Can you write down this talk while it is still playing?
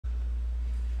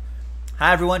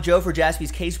Hi everyone, Joe for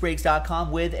JaspysCaseBreaks.com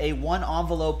with a one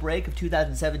envelope break of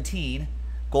 2017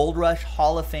 Gold Rush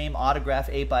Hall of Fame autograph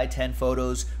 8x10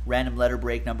 photos random letter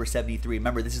break number 73.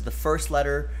 Remember, this is the first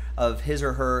letter of his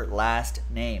or her last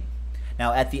name.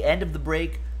 Now at the end of the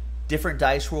break, different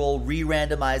dice roll,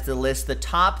 re-randomize the list. The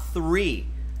top three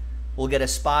will get a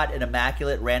spot in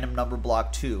Immaculate Random Number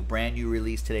Block 2. Brand new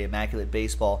release today, Immaculate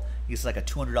Baseball. It's like a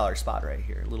 $200 spot right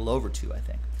here, a little over two, I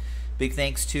think. Big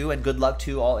thanks to and good luck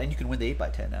to all, and you can win the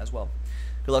 8x10 as well.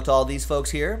 Good luck to all these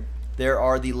folks here. There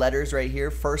are the letters right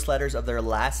here, first letters of their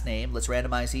last name. Let's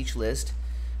randomize each list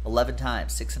 11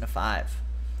 times, 6 and a 5.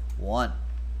 1,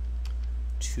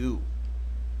 2,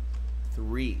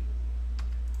 3,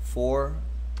 4,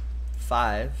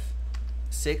 5,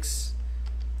 6,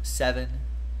 7,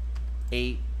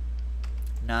 8,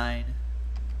 9,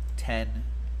 10,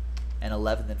 and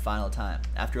 11th and final time.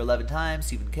 After 11 times,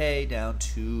 Stephen K. down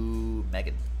to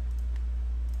Megan.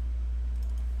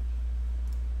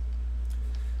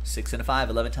 6 and a 5,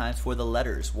 11 times for the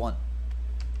letters. 1,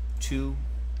 2,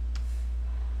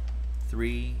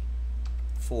 3,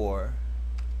 4,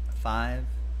 5,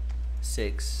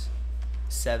 6,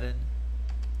 7,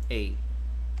 8,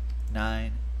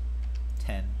 9,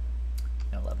 10,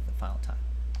 and 11th and final time.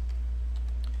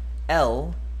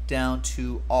 L down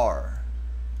to R.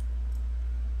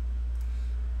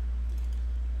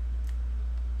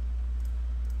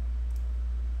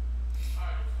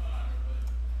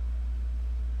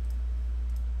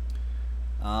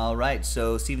 All right,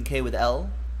 so Stephen K with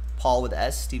L, Paul with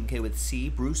S, Stephen K with C,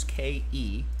 Bruce K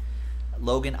E,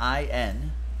 Logan I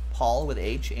N, Paul with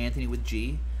H, Anthony with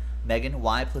G, Megan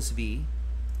Y plus V,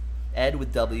 Ed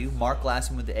with W, Mark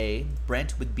Glassman with A,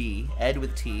 Brent with B, Ed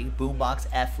with T, Boombox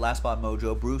F, Last Spot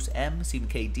Mojo, Bruce M, Stephen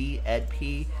K D, Ed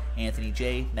P, Anthony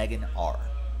J, Megan R.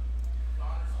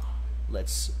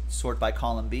 Let's sort by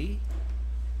column B,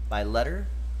 by letter.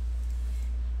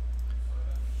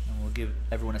 We'll give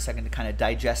everyone a second to kind of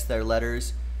digest their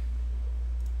letters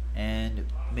and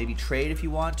maybe trade if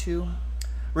you want to.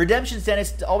 Redemptions,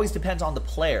 Dennis, always depends on the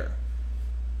player.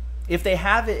 If they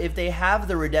have it, if they have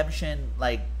the redemption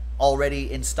like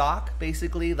already in stock,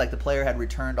 basically, like the player had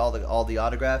returned all the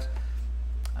autographs,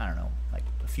 I don't know, like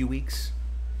a few weeks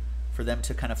for them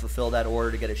to kind of fulfill that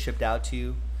order to get it shipped out to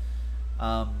you.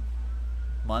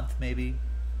 Month maybe.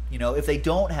 You know, if they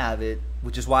don't have it,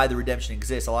 which is why the redemption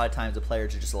exists, a lot of times the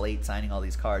players are just late signing all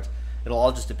these cards. It'll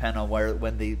all just depend on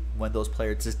when those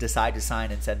players just decide to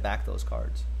sign and send back those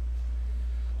cards.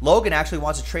 Logan actually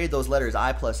wants to trade those letters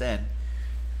I plus N.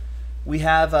 We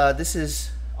have this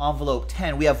is envelope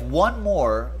 10. We have one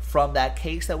more from that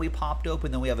case that we popped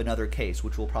open. Then we have another case,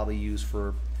 which we'll probably use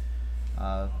for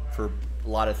a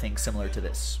lot of things similar to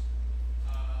this.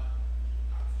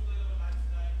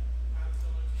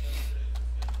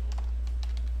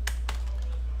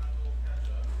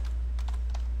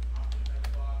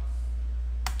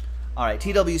 All right,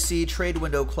 TWC, trade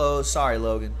window closed. Sorry,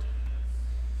 Logan.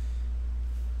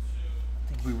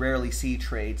 I think we rarely see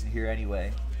trades in here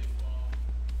anyway.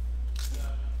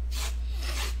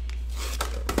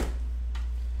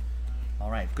 All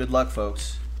right, good luck,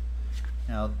 folks.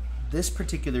 Now, this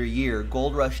particular year,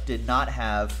 Gold Rush did not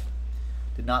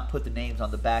put the names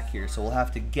on the back here, so we'll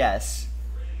have to guess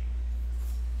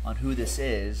on who this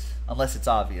is, unless it's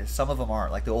obvious. Some of them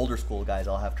aren't, like the older school guys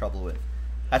I'll have trouble with.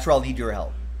 That's where I'll need your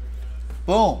help.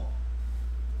 Boom.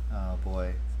 Oh,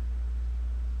 boy.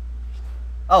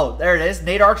 Oh, there it is.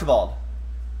 Nate Archibald.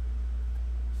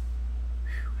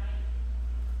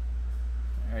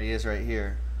 There he is right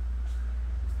here.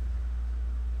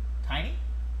 Tiny?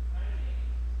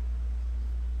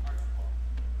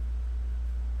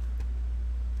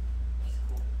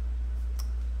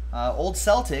 Old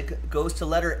Celtic goes to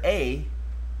letter A,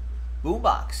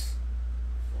 Boombox.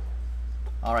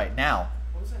 All right, now.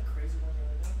 What was that crazy one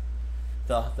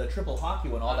the other day? The triple hockey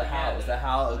one, all the hows. The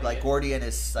how, like Gordy and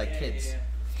his kids. Yeah.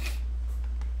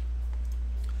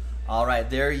 All right,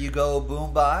 there you go,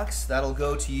 Boombox. That'll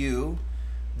go to you.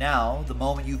 Now, the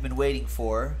moment you've been waiting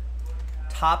for.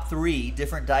 Top 3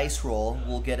 different dice roll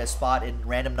will get a spot in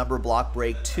random number block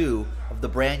break 2 of the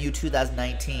brand new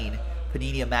 2019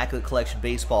 Panini Immaculate Collection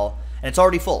Baseball. And it's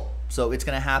already full, so it's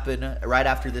going to happen right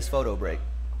after this photo break.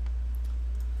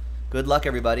 Good luck,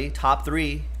 everybody. Top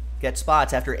 3 get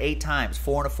spots after 8 times.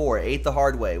 4 and a 4. 8 the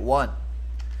hard way. 1,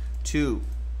 2,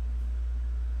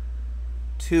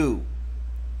 2,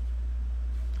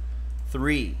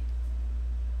 3,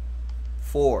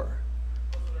 4,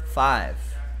 5,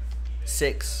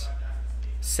 6,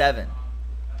 7,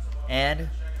 and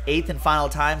 8th and final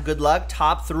time. Good luck.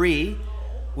 Top 3,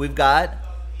 we've got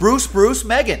Bruce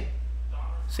Megan.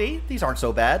 See, these aren't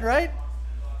so bad, right?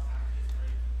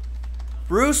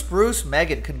 Bruce,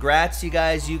 Megan, congrats, you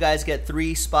guys. You guys get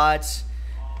 3 spots.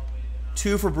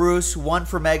 2 for Bruce, 1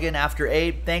 for Megan after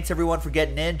 8. Thanks, everyone, for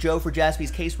getting in. Joe for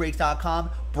JaspysCaseBreaks.com.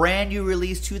 Brand new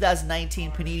release,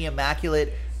 2019 Panini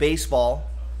Immaculate Baseball.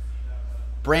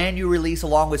 Brand new release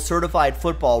along with Certified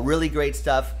Football. Really great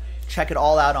stuff. Check it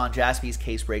all out on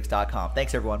JaspysCaseBreaks.com.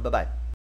 Thanks, everyone. Bye-bye.